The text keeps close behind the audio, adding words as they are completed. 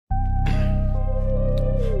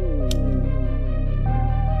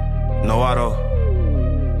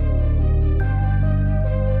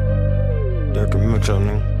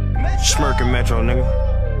smirking Metro,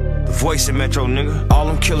 nigga. The voice in Metro, nigga. All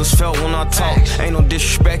them killers felt when I talk. Ain't no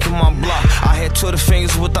disrespect in my block. I had Twitter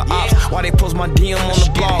fingers with the ops. Why they post my DM on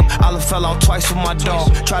the blog? I done fell out twice with my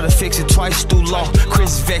dog. Try to fix it twice through law.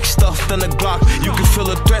 Chris Vex stuffed in the Glock. You can feel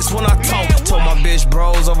the threats when I talk. Told my bitch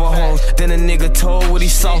bros over hoes. Then a nigga told what he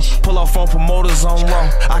saw. Pull off on promoters on raw.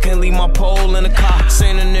 I can't leave my pole in the car.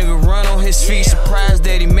 Seen a nigga run on his feet. Surprised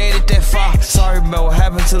that he made it that far. Sorry about what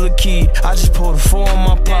happened to the kid. I just pulled a 4 on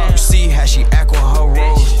my pop. See how she act with her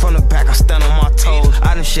rose. From the back I stand on my toes.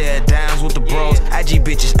 I done shared dimes with the bros. IG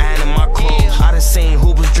bitches ironing my clothes. I done seen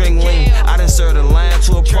hoopers drink lean. I done served a lamb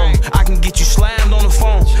to a pro. I can get you slammed on the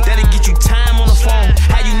phone. That'll get you time on the phone.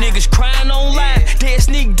 How you niggas crying online. Dead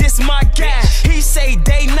sneak diss my guy. He say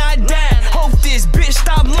they not dying. Hope this bitch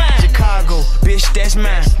stop lying. Chicago, bitch that's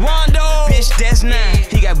mine. Rondo, bitch that's 9.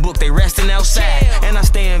 He got booked, they resting outside. And I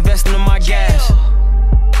stay investing in my gas.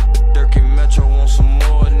 Durk and Metro want some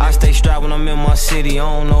more. I stay strapped when I'm in my city. I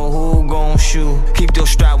don't know who gon' shoot. Keep your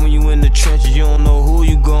strap when you in the trenches. You don't know who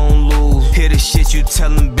you gon' lose. Hear the shit you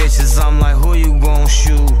tellin' bitches. I'm like, who you gon'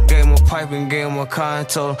 shoot? Gave him a pipe and gave him a car and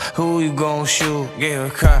told him, who you gon' shoot? Gave him a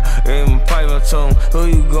car, gave him a pipe, I told him, who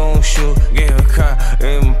you gon' shoot? Gave him a car,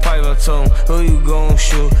 gave him a pipe, I told him, who you gon'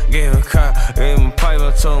 shoot? Gave him a car, gave him a pipe,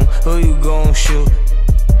 I told him, who you gon' shoot?